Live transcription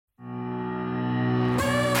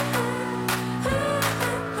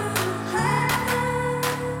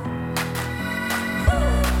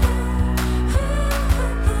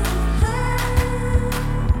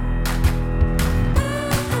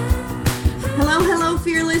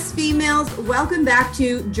Fearless Females. Welcome back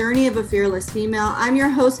to Journey of a Fearless Female. I'm your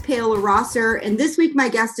host, Paola Rosser, and this week my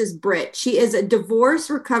guest is Britt. She is a divorce,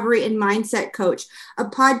 recovery, and mindset coach, a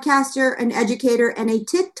podcaster, an educator, and a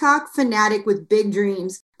TikTok fanatic with big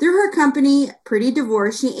dreams. Through her company, Pretty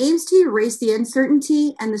Divorce, she aims to erase the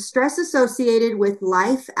uncertainty and the stress associated with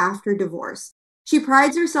life after divorce. She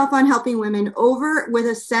prides herself on helping women over with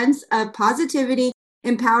a sense of positivity,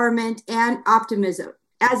 empowerment, and optimism.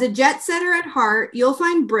 As a jet setter at heart, you'll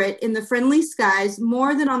find Britt in the friendly skies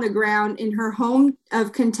more than on the ground in her home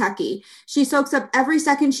of Kentucky. She soaks up every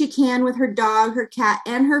second she can with her dog, her cat,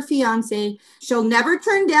 and her fiance. She'll never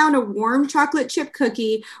turn down a warm chocolate chip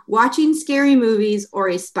cookie, watching scary movies, or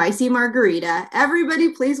a spicy margarita.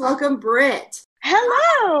 Everybody, please welcome Britt.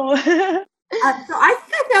 Hello. So I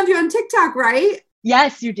think I found you on TikTok, right?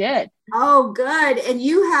 Yes, you did. Oh, good. And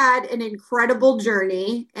you had an incredible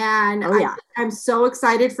journey. And I'm so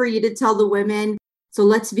excited for you to tell the women. So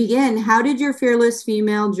let's begin. How did your fearless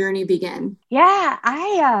female journey begin? Yeah,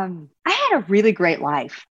 I had a really great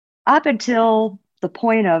life up until the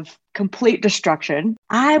point of complete destruction.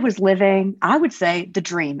 I was living, I would say, the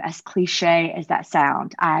dream, as cliche as that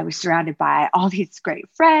sounds. I was surrounded by all these great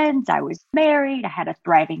friends. I was married. I had a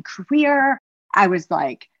thriving career. I was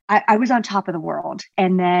like, I was on top of the world.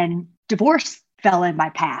 And then divorce fell in my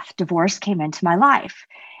path. Divorce came into my life.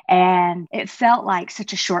 And it felt like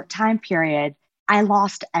such a short time period. I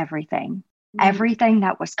lost everything. Everything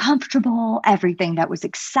that was comfortable, everything that was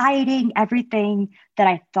exciting, everything that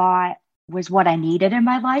I thought was what I needed in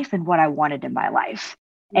my life and what I wanted in my life.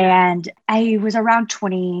 And I was around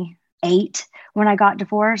 28 when I got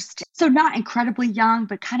divorced. So not incredibly young,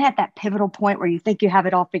 but kind of at that pivotal point where you think you have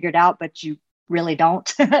it all figured out, but you really don't.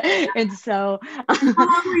 And so how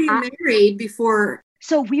long were you married before?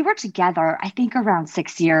 So we were together, I think around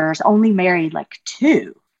 6 years, only married like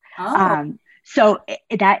 2. So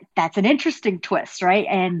that's an interesting twist, right?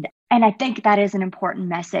 And I think that is an important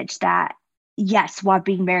message that, yes, while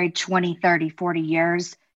being married 20, 30, 40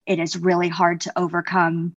 years, it is really hard to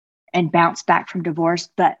overcome and bounce back from divorce.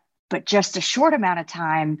 But just a short amount of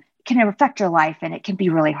time can affect your life, and it can be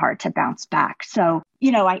really hard to bounce back. So,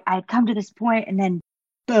 I come to this point, and then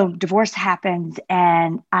boom, divorce happens,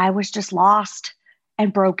 and I was just lost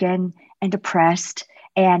and broken and depressed.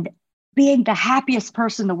 And being the happiest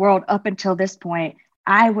person in the world up until this point,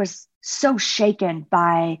 I was so shaken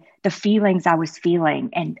by the feelings I was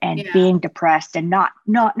feeling and being depressed and not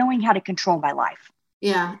knowing how to control my life.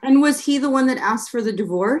 Yeah. And was he the one that asked for the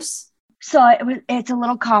divorce? So it's a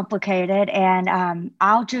little complicated, and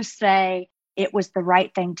I'll just say it was the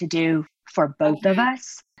right thing to do for both of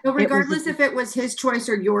us. So regardless if it was his choice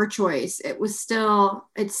or your choice, it rocks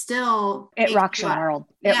your world.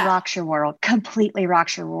 It rocks your world, completely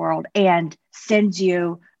rocks your world, and sends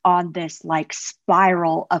you on this like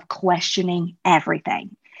spiral of questioning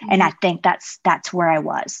everything. And I think that's where I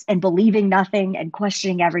was, and believing nothing and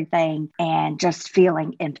questioning everything and just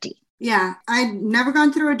feeling empty. Yeah. I've never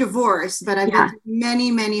gone through a divorce, but I've been through many,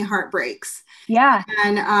 many heartbreaks. Yeah.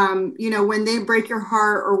 And, when they break your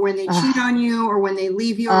heart, or when they cheat on you, or when they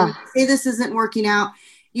leave you, or when they say this isn't working out,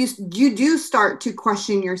 you do start to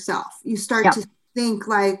question yourself. You start to think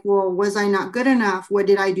like, well, was I not good enough? What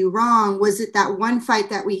did I do wrong? Was it that one fight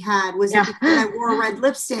that we had? Was it because I wore red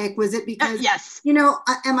lipstick? Was it because,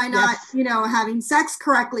 am I not, having sex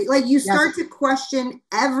correctly? Like you start to question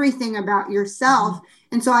everything about yourself.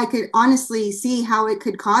 And so I could honestly see how it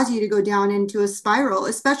could cause you to go down into a spiral,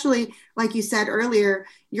 especially like you said earlier,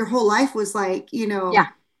 your whole life was like,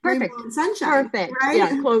 perfect, and sunshine, perfect, right?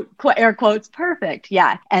 Yeah, quote, air quotes, perfect,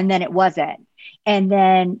 yeah. And then it wasn't. And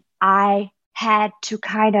then I had to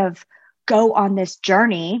kind of go on this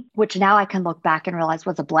journey, which now I can look back and realize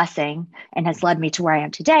was a blessing and has led me to where I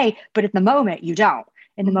am today. But at the moment, you don't.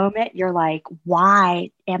 In the moment, you're like,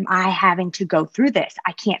 why am I having to go through this?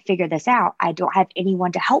 I can't figure this out. I don't have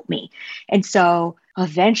anyone to help me. And so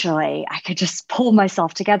eventually I could just pull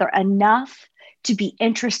myself together enough to be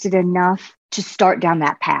interested enough to start down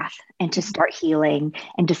that path and to start healing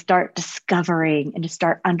and to start discovering and to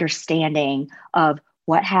start understanding of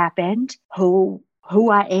what happened, who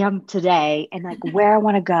I am today, and like where I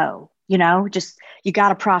want to go. Just you got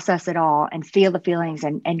to process it all and feel the feelings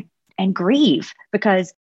and grieve,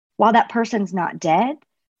 because while that person's not dead,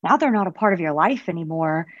 now they're not a part of your life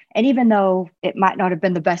anymore. And even though it might not have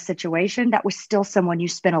been the best situation, that was still someone you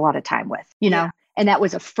spent a lot of time with, and that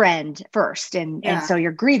was a friend first. And so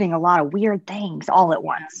you're grieving a lot of weird things all at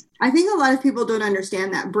once. I think a lot of people don't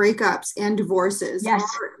understand that breakups and divorces,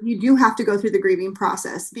 you do have to go through the grieving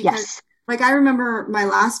process, because like I remember my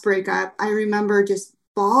last breakup, I remember just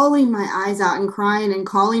bawling my eyes out and crying and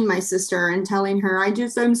calling my sister and telling her,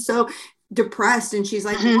 I'm so depressed. And she's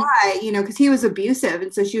like, Mhm. why? Because he was abusive.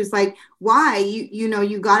 And so she was like, why?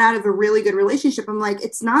 You got out of a really good relationship. I'm like,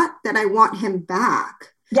 it's not that I want him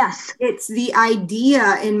back. Yes. It's the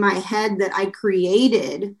idea in my head that I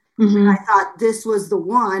created. Hmm. I thought this was the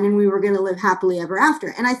one and we were going to live happily ever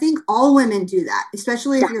after. And I think all women do that,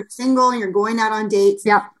 especially if Yeah. you're single and you're going out on dates.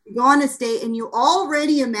 Yep. You go on a date and you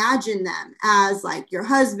already imagine them as like your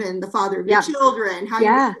husband, the father of your Yep. children, how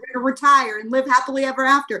you're Yeah. going to retire and live happily ever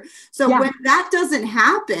after. So Yeah. when that doesn't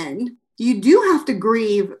happen, you do have to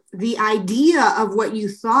grieve the idea of what you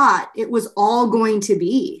thought it was all going to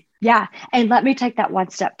be. Yeah. And let me take that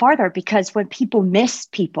one step farther, because when people miss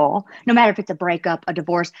people, no matter if it's a breakup, a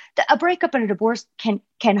divorce, a breakup and a divorce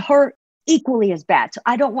can hurt equally as bad. So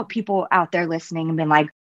I don't want people out there listening and being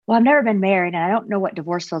like, well, I've never been married and I don't know what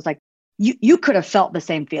divorce feels like. You could have felt the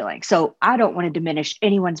same feeling. So I don't want to diminish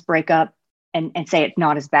anyone's breakup and say it's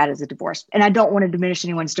not as bad as a divorce. And I don't want to diminish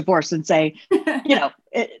anyone's divorce and say,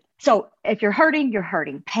 so if you're hurting, you're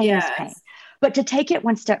hurting. Pain is pain. Yes. But to take it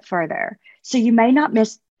one step further, so you may not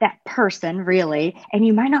miss that person really, and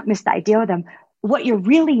you might not miss the idea of them. What you're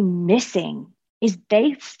really missing is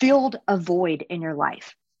they filled a void in your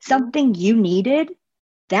life. Something you needed,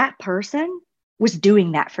 that person was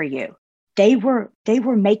doing that for you. They were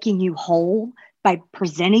making you whole by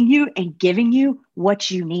presenting you and giving you what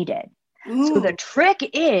you needed. So the Ooh. trick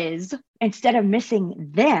is, instead of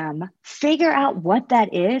missing them, figure out what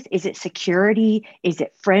that is. Is it security? Is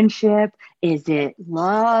it friendship? Is it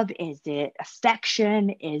love? Is it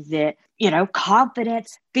affection? Is it,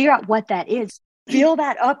 confidence? Figure out what that is. Fill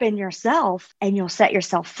that up in yourself and you'll set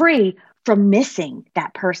yourself free from missing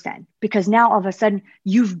that person, because now all of a sudden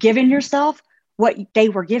you've given yourself what they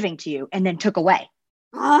were giving to you and then took away.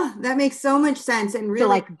 Ah, that makes so much sense. And So really,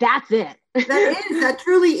 like, that's it. that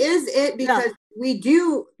truly is it, Yeah. because we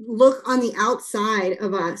do look on the outside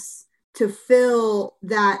of us to fill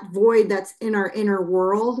that void that's in our inner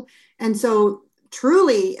world. And so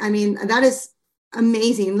truly, I mean, that is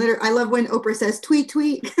amazing. Literally, I love when Oprah says tweet,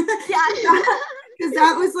 tweet. Yeah. Because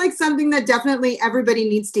that was like something that definitely everybody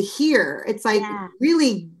needs to hear. It's like Yeah.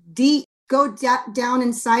 really deep, go down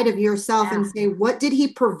inside of yourself Yeah. and say, what did he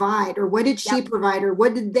provide? Or what did she Yep. provide? Or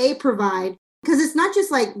what did they provide? Because it's not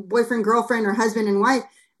just like boyfriend, girlfriend, or husband and wife.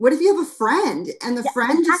 What if you have a friend and the Yeah,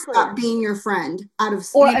 friend just exactly. stopped being your friend out of,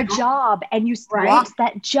 Or a job and you right? lost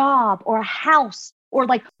that job, or a house, or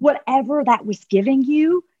like whatever that was giving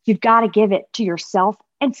you, you've got to give it to yourself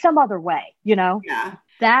in some other way, Yeah.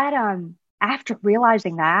 that, after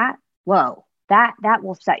realizing that, whoa, that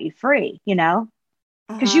will set you free,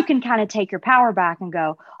 because you Uh-huh. can kind of take your power back and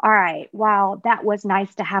go, all right, while that was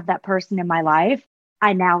nice to have that person in my life,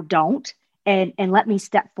 I now don't. And let me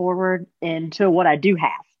step forward into what I do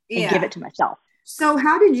have and give Yeah. it to myself. So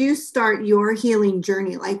how did you start your healing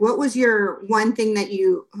journey? Like, what was your one thing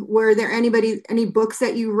were there any books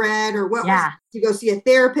that you read, or what was Yeah. to go see a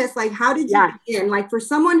therapist? Like, how did you Yeah. begin? Like, for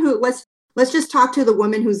someone who, let's just talk to the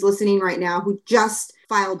woman who's listening right now who just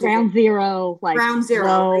filed divorce. Ground zero, like, Ground zero.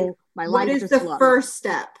 Like, slow. My what life is just the slow. first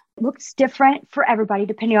step? It looks different for everybody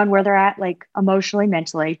depending on where they're at, like emotionally,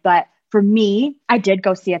 mentally. But for me, I did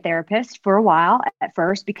go see a therapist for a while at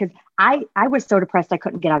first, because I was so depressed I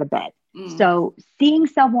couldn't get out of bed. Mm. So seeing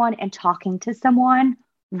someone and talking to someone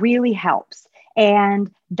really helps.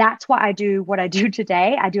 And that's why I do what I do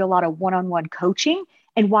today. I do a lot of one-on-one coaching.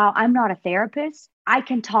 And while I'm not a therapist, I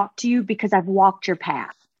can talk to you because I've walked your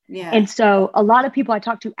path. And Yes. so a lot of people I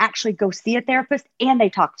talk to actually go see a therapist and they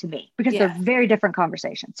talk to me, because they're Yes. very different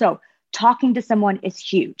conversations. So talking to someone is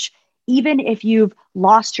huge. Even if you've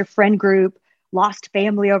lost your friend group, lost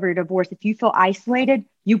family over your divorce, if you feel isolated,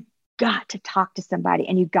 you got to talk to somebody,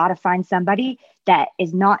 and you got to find somebody that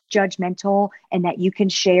is not judgmental and that you can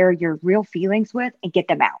share your real feelings with and get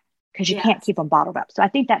them out, because you can't Yes. keep them bottled up. So I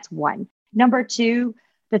think that's one. Number two,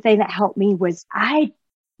 the thing that helped me was I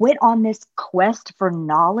went on this quest for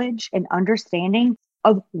knowledge and understanding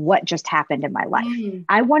of what just happened in my life. Mm.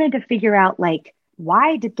 I wanted to figure out, like,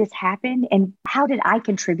 why did this happen and how did I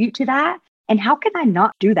contribute to that? And how can I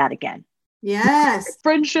not do that again? Yes.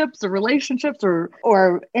 Friendships or relationships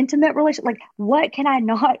or intimate relations, like, what can I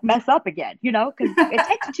not mess up again? Because it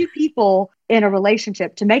takes two people in a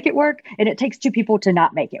relationship to make it work, and it takes two people to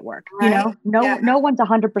not make it work. Right. No, Yeah. no one's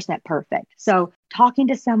 100% perfect. So talking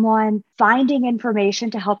to someone, finding information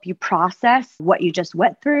to help you process what you just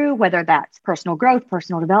went through, whether that's personal growth,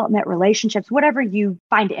 personal development, relationships, whatever you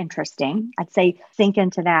find interesting, I'd say sink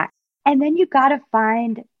into that. And then you got to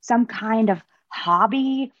find some kind of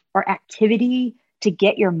hobby or activity to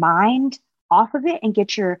get your mind off of it and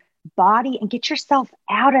get your body and get yourself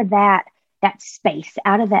out of that space,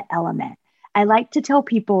 out of that element. I like to tell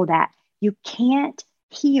people that you can't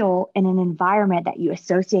heal in an environment that you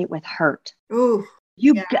associate with hurt. Ooh,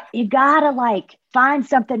 You gotta like find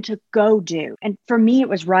something to go do. And for me, it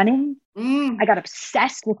was running. I got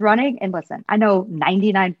obsessed with running. And listen, I know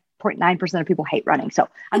 99.9% of people hate running. So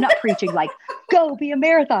I'm not preaching like, go be a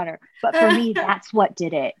marathoner. But for me, that's what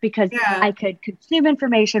did it, because I could consume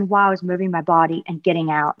information while I was moving my body and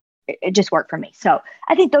getting out. It just worked for me. So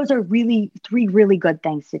I think those are three really good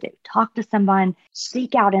things to do. Talk to someone,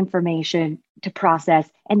 seek out information to process,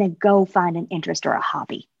 and then go find an interest or a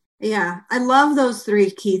hobby. Yeah, I love those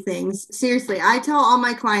three key things. Seriously, I tell all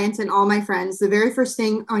my clients and all my friends, the very first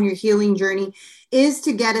thing on your healing journey is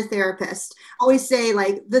to get a therapist. I always say,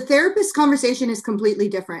 like, the therapist conversation is completely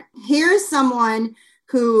different. Here's someone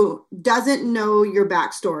who doesn't know your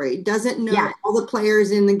backstory, doesn't know all the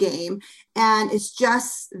players in the game, and is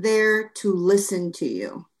just there to listen to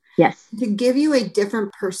you. Yes. To give you a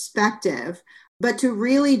different perspective, but to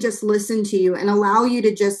really just listen to you and allow you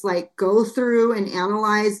to just like go through and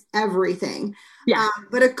analyze everything. Yeah.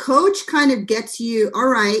 But a coach kind of gets you, all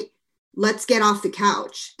right, let's get off the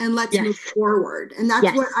couch and let's move forward. And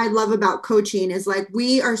that's what I love about coaching is like,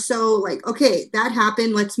 we are so like, okay, that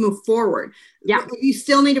happened. Let's move forward. Yeah. You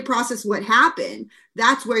still need to process what happened.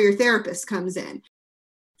 That's where your therapist comes in.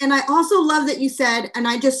 And I also love that you said, and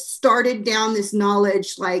I just started down this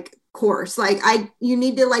knowledge, like course, like you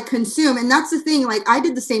need to like consume. And that's the thing. Like I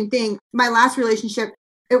did the same thing. My last relationship,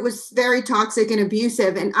 it was very toxic and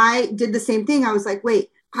abusive. And I did the same thing. I was like, wait,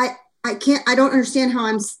 I don't understand how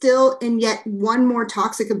I'm still in yet one more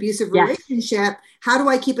toxic, abusive relationship. How do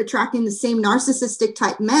I keep attracting the same narcissistic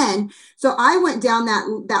type men? So I went down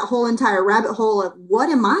that whole entire rabbit hole of what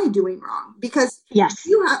am I doing wrong? Because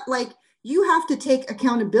you have to take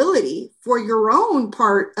accountability for your own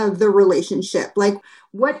part of the relationship. Like,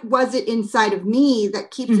 what was it inside of me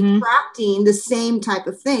that keeps attracting the same type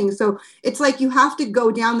of thing? So it's like you have to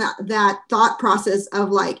go down that thought process of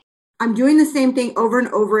like, I'm doing the same thing over and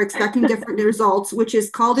over, expecting different results, which is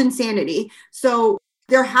called insanity. So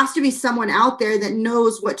there has to be someone out there that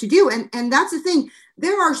knows what to do. And that's the thing.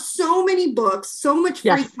 There are so many books, so much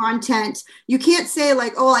free content. You can't say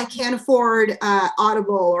like, oh, I can't afford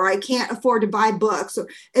Audible or I can't afford to buy books.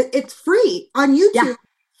 It's free on YouTube,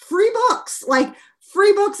 free books, like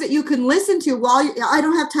free books that you can listen to while I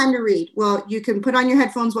don't have time to read. Well, you can put on your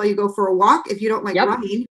headphones while you go for a walk if you don't like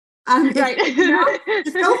running.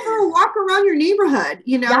 Just go for a walk around your neighborhood,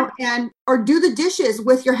 and or do the dishes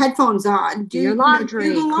with your headphones on. Do your laundry,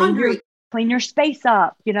 do the laundry. Clean your space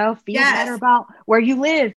up, feel better about where you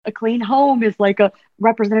live. A clean home is like a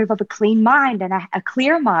representative of a clean mind and a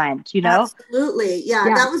clear mind, Absolutely. Yeah.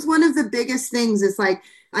 That was one of the biggest things. Is like,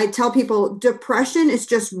 I tell people depression is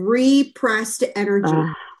just repressed energy.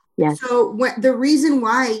 So the reason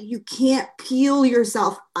why you can't peel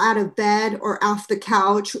yourself out of bed or off the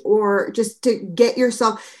couch or just to get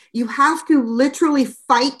yourself, you have to literally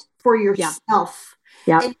fight for yourself.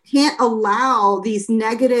 And you can't allow these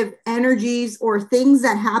negative energies or things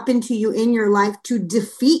that happen to you in your life to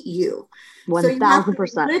defeat you.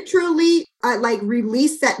 1,000%. Literally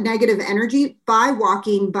release that negative energy by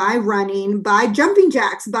walking, by running, by jumping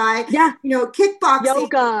jacks, by kickboxing,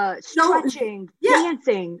 yoga, stretching,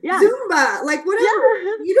 dancing, Zumba, like whatever.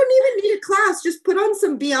 You don't even need a class. Just put on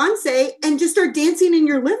some Beyonce and just start dancing in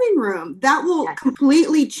your living room. That will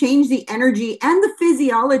completely change the energy and the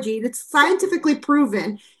physiology that's scientifically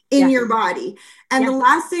proven in your body. And the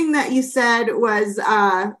last thing that you said was,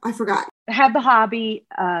 I forgot. Have the hobby,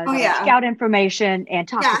 seek out information and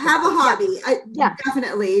talk. Have a hobby.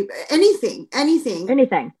 Definitely. Anything.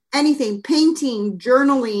 Painting,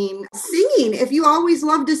 journaling, singing. If you always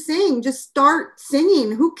love to sing, just start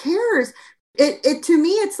singing. Who cares? It to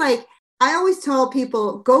me, it's like, I always tell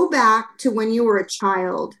people, go back to when you were a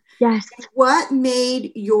child. Yes. What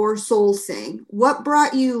made your soul sing? What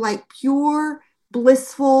brought you like pure,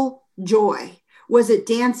 blissful joy? Was it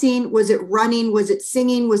dancing? Was it running? Was it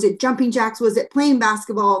singing? Was it jumping jacks? Was it playing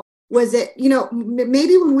basketball? Was it,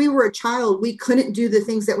 maybe when we were a child, we couldn't do the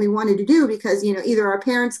things that we wanted to do because, either our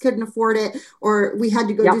parents couldn't afford it or we had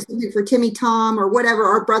to go do something for Timmy Tom or whatever.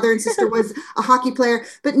 Our brother and sister was a hockey player.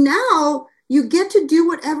 But now you get to do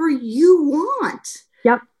whatever you want.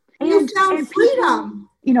 Yep. You found freedom.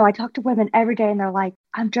 I talk to women every day and they're like,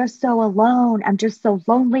 I'm just so alone. I'm just so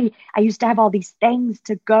lonely. I used to have all these things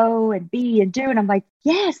to go and be and do. And I'm like,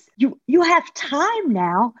 yes, you have time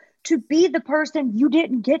now to be the person you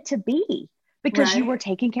didn't get to be because you were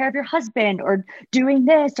taking care of your husband or doing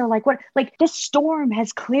this or like what, like this storm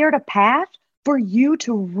has cleared a path for you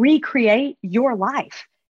to recreate your life.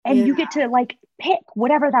 And you get to like pick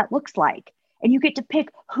whatever that looks like. And you get to pick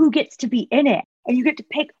who gets to be in it. And you get to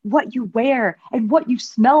pick what you wear and what you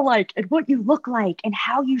smell like and what you look like and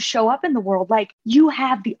how you show up in the world. Like you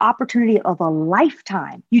have the opportunity of a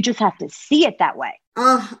lifetime. You just have to see it that way.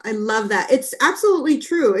 Oh, I love that. It's absolutely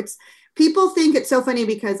true. It's people think it's so funny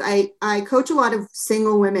because I coach a lot of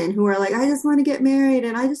single women who are like, I just want to get married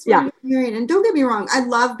and I just want to get married. And don't get me wrong, I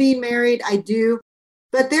love being married. I do.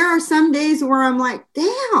 But there are some days where I'm like,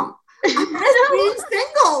 damn, I'm just being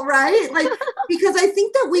single, right? Like, because I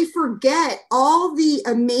think that we forget all the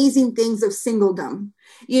amazing things of singledom.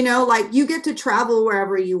 You know, like you get to travel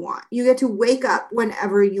wherever you want. You get to wake up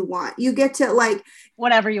whenever you want. You get to like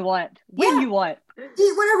whatever you want, when you want.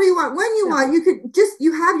 Eat whatever you want, when you want. You could just,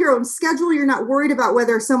 you have your own schedule. You're not worried about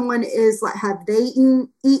whether someone is like, have they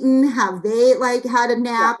eaten, have they like had a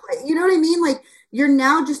nap? Like, you know what I mean? Like you're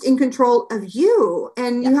now just in control of you,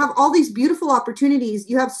 and you have all these beautiful opportunities.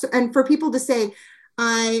 You have, and for people to say,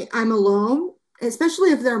 I'm alone,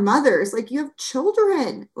 especially if they're mothers, like you have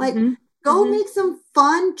children, like go make some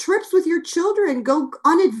fun trips with your children, go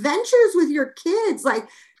on adventures with your kids, like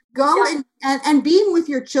go and being with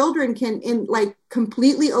your children can like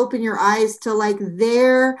completely open your eyes to like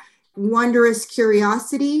their wondrous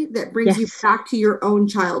curiosity that brings you back to your own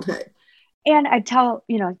childhood. And I tell,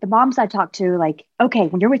 the moms I talk to, like, okay,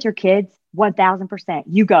 when you're with your kids, 1000%,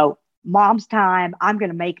 you go, mom's time. I'm going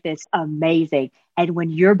to make this amazing. And when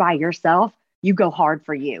you're by yourself, you go hard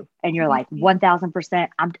for you. And you're like, 1000%,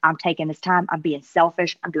 I'm taking this time. I'm being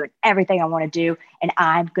selfish. I'm doing everything I want to do. And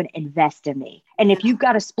I'm going to invest in me. And if you've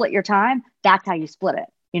got to split your time, that's how you split it,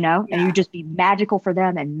 and you just be magical for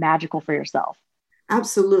them and magical for yourself.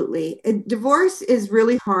 Absolutely. Divorce is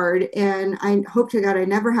really hard. And I hope to God I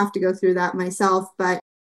never have to go through that myself. But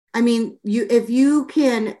I mean, if you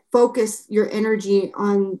can focus your energy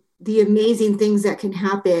on the amazing things that can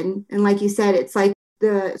happen. And like you said, it's like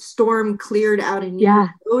the storm cleared out a new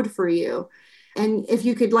road for you. And if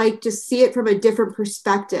you could like just see it from a different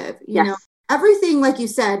perspective, you know, everything, like you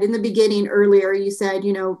said in the beginning earlier, you said,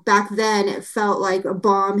 back then it felt like a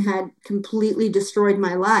bomb had completely destroyed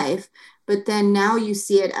my life. But then now you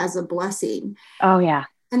see it as a blessing. Oh, yeah.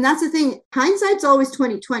 And that's the thing. Hindsight's always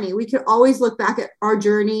 2020. We could always look back at our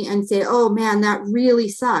journey and say, oh, man, that really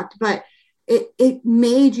sucked. But it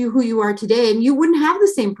made you who you are today. And you wouldn't have the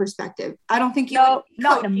same perspective. I don't think you would.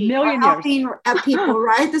 Not in a million years. At people,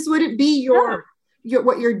 right? This wouldn't be your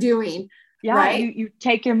what you're doing. Yeah, right? You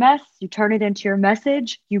take your mess, you turn it into your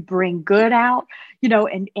message, you bring good out,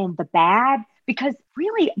 and the bad. Because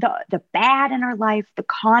really the bad in our life, the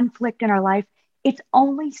conflict in our life, it's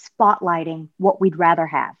only spotlighting what we'd rather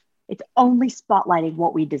have. It's only spotlighting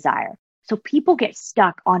what we desire. So people get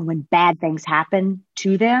stuck on when bad things happen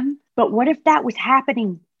to them. But what if that was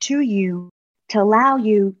happening to you to allow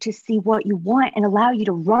you to see what you want and allow you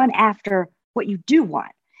to run after what you do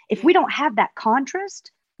want? If we don't have that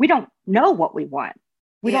contrast, we don't know what we want.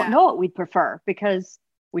 We don't know what we'd prefer because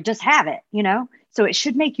we just have it, So it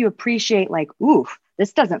should make you appreciate like, ooh,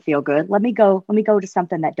 this doesn't feel good. Let me go to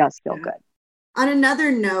something that does feel good. On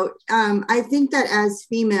another note, I think that as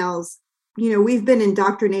females, we've been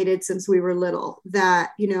indoctrinated since we were little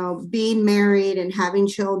that, being married and having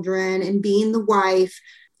children and being the wife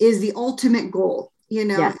is the ultimate goal,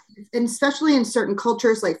 and especially in certain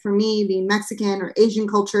cultures, like for me being Mexican or Asian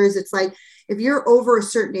cultures, it's like, if you're over a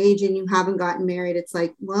certain age and you haven't gotten married, it's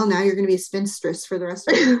like, well, now you're going to be a spinstress for the rest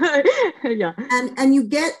of your life.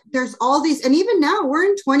 And there's all these, and even now we're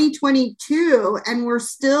in 2022 and we're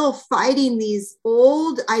still fighting these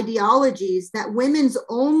old ideologies that women's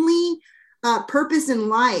only purpose in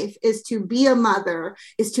life is to be a mother,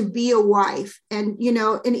 is to be a wife. And,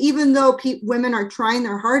 and even though women are trying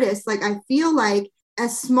their hardest, like, I feel like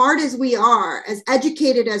as smart as we are, as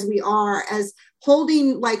educated as we are, as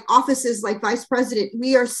holding like offices like vice president,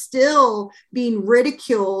 we are still being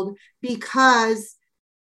ridiculed because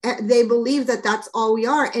they believe that that's all we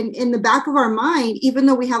are. And in the back of our mind, even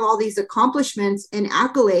though we have all these accomplishments and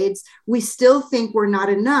accolades, we still think we're not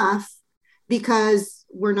enough because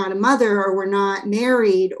we're not a mother or we're not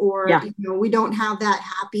married or, we don't have that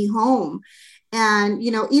happy home. And,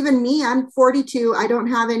 even me, I'm 42. I don't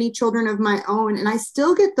have any children of my own. And I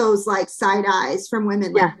still get those like side eyes from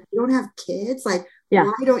women. Like, you don't have kids? Like,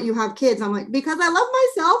 why don't you have kids? I'm like, because I love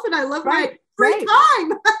myself and I love my free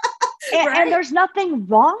time. And there's nothing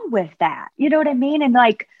wrong with that. You know what I mean? And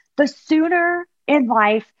like the sooner in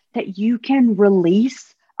life that you can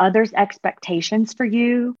release others' expectations for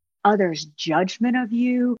you, others' judgment of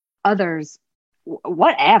you, others'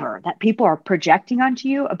 whatever that people are projecting onto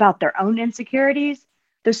you about their own insecurities,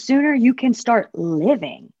 the sooner you can start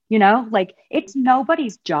living, Like it's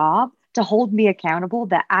nobody's job to hold me accountable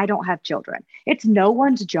that I don't have children. It's no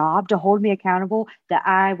one's job to hold me accountable that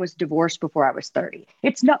I was divorced before I was 30.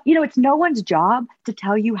 It's no one's job to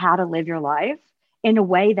tell you how to live your life in a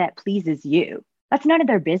way that pleases you. That's none of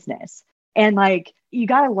their business. And like, you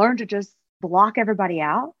got to learn to just block everybody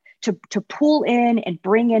out, to pull in and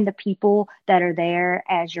bring in the people that are there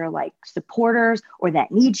as your like supporters or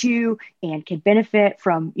that need you and can benefit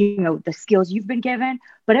from, the skills you've been given.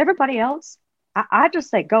 But everybody else, I just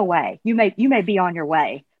say, go away. You may be on your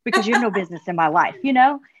way because you have no business in my life,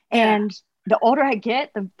 And the older I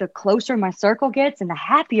get, the closer my circle gets and the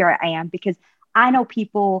happier I am because I know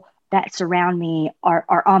people that surround me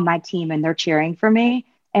are on my team and they're cheering for me.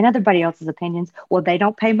 And everybody else's opinions, well, they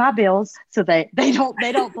don't pay my bills, so they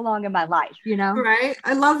don't belong in my life, Right.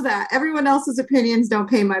 I love that. Everyone else's opinions don't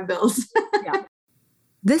pay my bills. Yeah.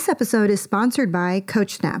 This episode is sponsored by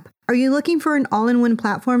CoachSnap. Are you looking for an all-in-one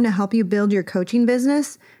platform to help you build your coaching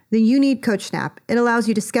business? Then you need CoachSnap. It allows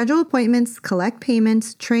you to schedule appointments, collect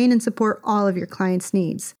payments, train and support all of your clients'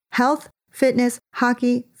 needs. Health, fitness,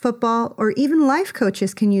 hockey, football, or even life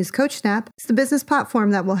coaches can use CoachSnap. It's the business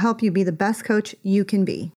platform that will help you be the best coach you can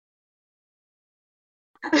be.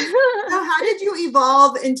 So how did you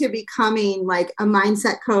evolve into becoming like a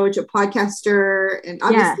mindset coach, a podcaster, and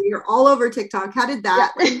obviously you're all over TikTok. How did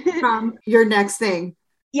that become your next thing?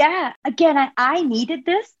 Yeah. Again, I needed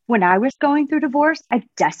this when I was going through divorce. I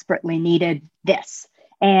desperately needed this.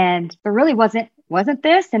 And there really wasn't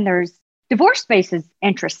this. And divorce space is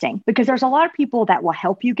interesting because there's a lot of people that will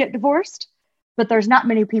help you get divorced, but there's not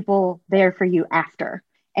many people there for you after.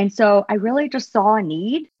 And so I really just saw a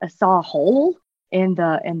need. I saw a hole in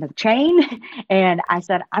the chain. And I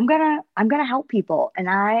said, I'm gonna help people. And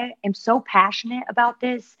I am so passionate about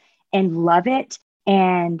this and love it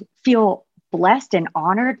and feel blessed and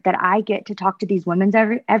honored that I get to talk to these women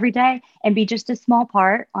every day and be just a small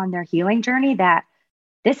part on their healing journey that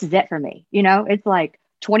this is it for me. It's like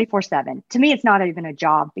 24/7. To me, it's not even a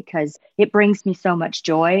job because it brings me so much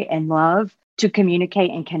joy and love to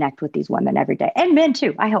communicate and connect with these women every day. And men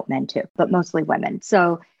too. I help men too, but mostly women.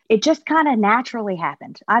 So it just kind of naturally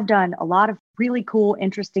happened. I've done a lot of really cool,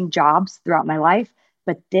 interesting jobs throughout my life,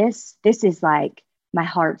 but this is like my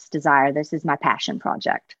heart's desire. This is my passion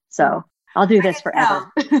project. So I'll do this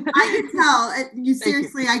forever. I can tell.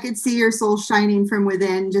 Seriously, I could see your soul shining from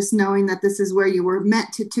within, just knowing that this is where you were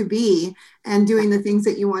meant to be and doing the things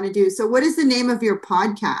that you want to do. So what is the name of your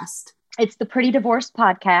podcast? It's the Pretty Divorce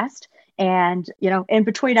Podcast. And, in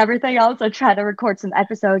between everything else, I try to record some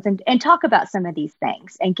episodes and talk about some of these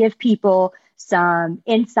things and give people some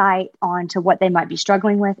insight onto what they might be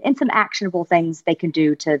struggling with and some actionable things they can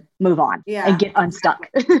do to move on and get unstuck.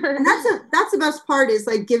 And that's the best part is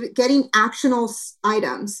like getting actionable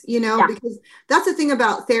items, because that's the thing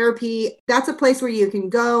about therapy. That's a place where you can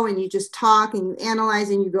go and you just talk and you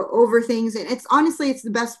analyze and you go over things. And it's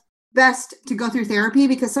the best to go through therapy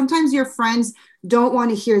because sometimes your friends don't want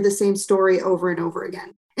to hear the same story over and over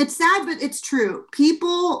again. It's sad, but it's true.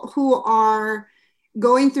 People who are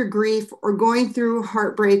going through grief or going through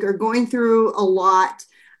heartbreak or going through a lot,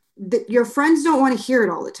 that your friends don't want to hear it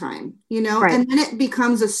all the time, right. And then it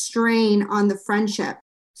becomes a strain on the friendship.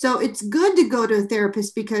 So it's good to go to a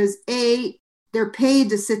therapist because they're paid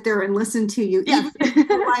to sit there and listen to you, even if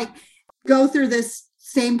you like go through this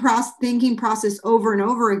same thinking process over and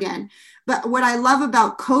over again. But what I love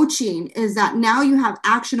about coaching is that now you have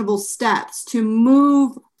actionable steps to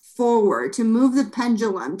move forward, to move the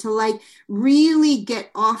pendulum, to like really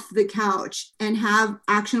get off the couch and have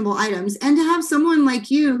actionable items, and to have someone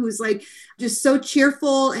like you who's like just so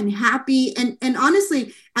cheerful and happy. And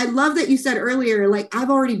honestly, I love that you said earlier, like,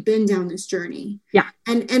 I've already been down this journey. Yeah.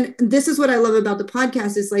 And this is what I love about the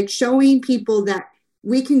podcast is like showing people that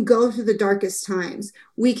we can go through the darkest times.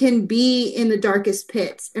 We can be in the darkest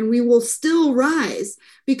pits and we will still rise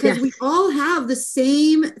because we all have the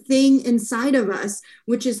same thing inside of us,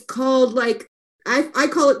 which is called like, I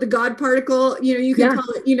call it the God particle, you can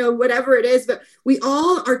call it, whatever it is, but we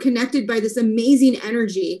all are connected by this amazing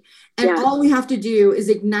energy. And all we have to do is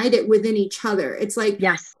ignite it within each other. It's like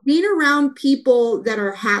being around people that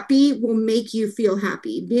are happy will make you feel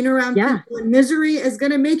happy. Being around people in misery is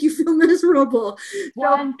going to make you feel miserable.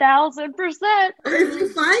 1000%. If you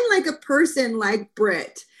find like a person like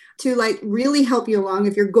Britt to like really help you along,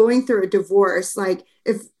 if you're going through a divorce, like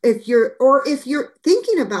if you're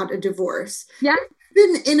thinking about a divorce, you've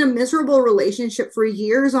been in a miserable relationship for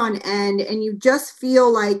years on end and you just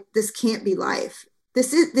feel like this can't be life.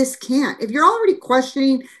 This can't. If you're already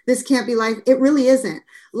questioning this can't be life, it really isn't.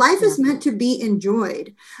 Life is meant to be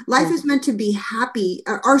enjoyed. Life is meant to be happy.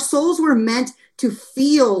 Our souls were meant to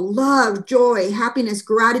feel love, joy, happiness,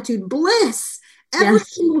 gratitude, bliss every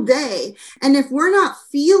single day. And if we're not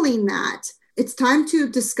feeling that, it's time to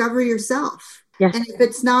discover yourself. Yes. And if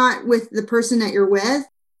it's not with the person that you're with,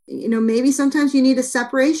 maybe sometimes you need a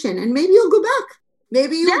separation, and maybe you'll go back.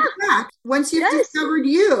 Maybe you'll go back once you've discovered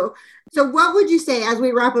you. So what would you say as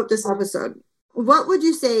we wrap up this episode? What would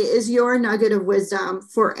you say is your nugget of wisdom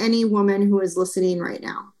for any woman who is listening right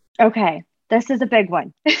now? Okay, this is a big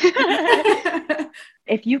one.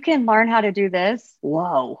 If you can learn how to do this,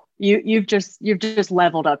 whoa, you've just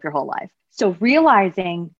leveled up your whole life. So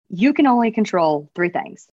realizing you can only control 3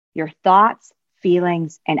 things: your thoughts,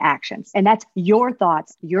 feelings, and actions. And that's your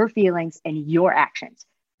thoughts, your feelings, and your actions.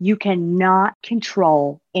 You cannot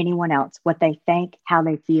control anyone else, what they think, how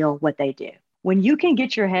they feel, what they do. When you can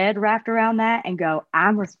get your head wrapped around that and go,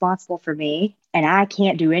 I'm responsible for me and I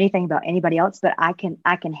can't do anything about anybody else, but I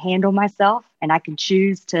can handle myself and I can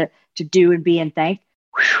choose to do and be and think.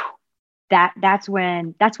 That's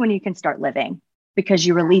when you can start living, because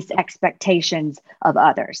you release expectations of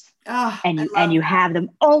others and you have them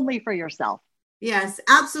only for yourself. Yes,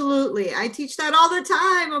 absolutely. I teach that all the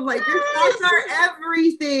time. I'm like, your thoughts are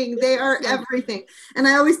everything. They are everything. And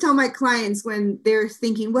I always tell my clients when they're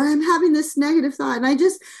thinking, well, I'm having this negative thought and I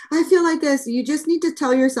feel like this, you just need to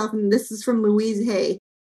tell yourself, and this is from Louise Hay,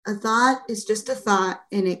 a thought is just a thought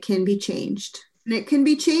and it can be changed. And it can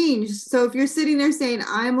be changed. So if you're sitting there saying,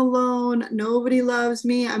 I'm alone, nobody loves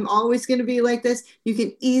me, I'm always going to be like this, you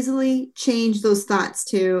can easily change those thoughts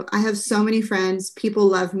to, I have so many friends, people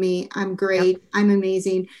love me, I'm great, I'm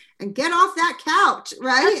amazing, and get off that couch,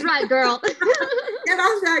 right? That's right, girl. Get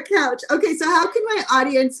off that couch. Okay, so how can my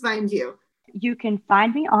audience find you? You can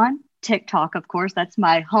find me on TikTok, of course. That's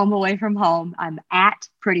my home away from home. I'm at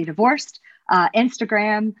Pretty Divorced.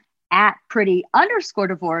 Instagram, at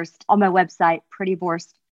pretty_divorced, on my website,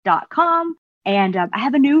 prettydivorced.com. And I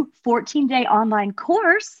have a new 14-day online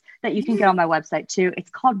course that you can get on my website too. It's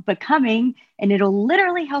called Becoming, and it'll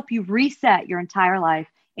literally help you reset your entire life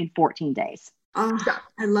in 14 days. Oh,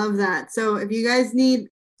 I love that. So if you guys need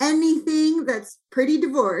anything that's pretty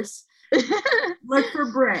divorced, look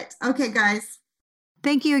for Britt. Okay, guys.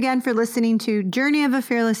 Thank you again for listening to Journey of a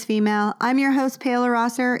Fearless Female. I'm your host, Paola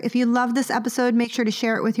Rosser. If you love this episode, make sure to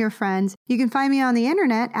share it with your friends. You can find me on the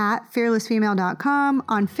internet at fearlessfemale.com,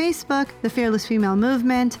 on Facebook, The Fearless Female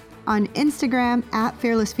Movement, on Instagram at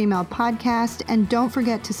Fearless Female Podcast, and don't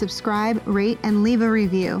forget to subscribe, rate, and leave a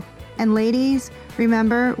review. And ladies,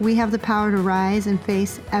 remember, we have the power to rise and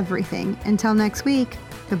face everything. Until next week,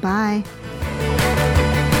 goodbye.